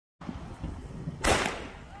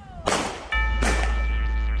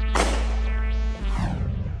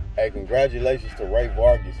Hey, congratulations to Rey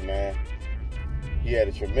Vargas, man. He had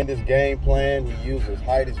a tremendous game plan. He used his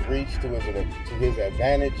height, his reach to his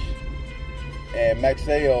advantage. And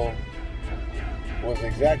Magsayo was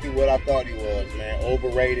exactly what I thought he was, man.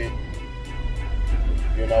 Overrated.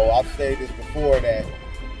 You know, I've said this before that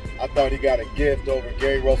I thought he got a gift over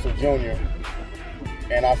Gary Russell Jr.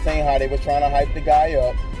 And I seen how they were trying to hype the guy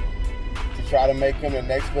up to try to make him the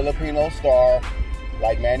next Filipino star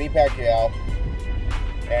like Manny Pacquiao.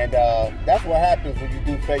 And that's what happens when you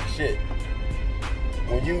do fake shit.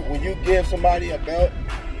 When you give somebody a belt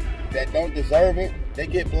that don't deserve it, they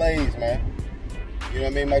get blazed, man. You know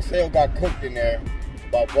what I mean? Magsayo got cooked in there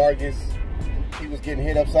by Vargas. He was getting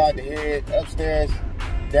hit upside the head, upstairs,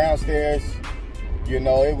 downstairs. You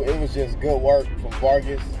know, it was just good work from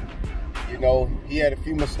Vargas. You know, he had a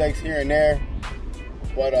few mistakes here and there.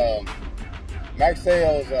 But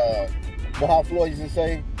Magsayo's, how Floyd used to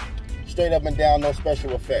say, straight up and down, no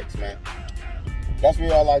special effects, man. That's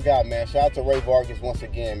really all I got, man. Shout out to Rey Vargas once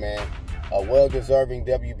again, man. A well-deserving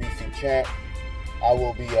WBC champ. I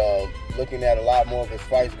will be looking at a lot more of his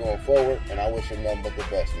fights going forward, and I wish him nothing but the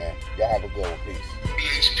best, man. Y'all have a good one. Peace.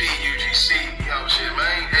 BHP, UGC, y'all shit,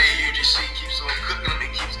 man. Hey, UGC keeps on cooking.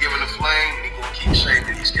 It keeps giving the flame. It gonna keep shaking.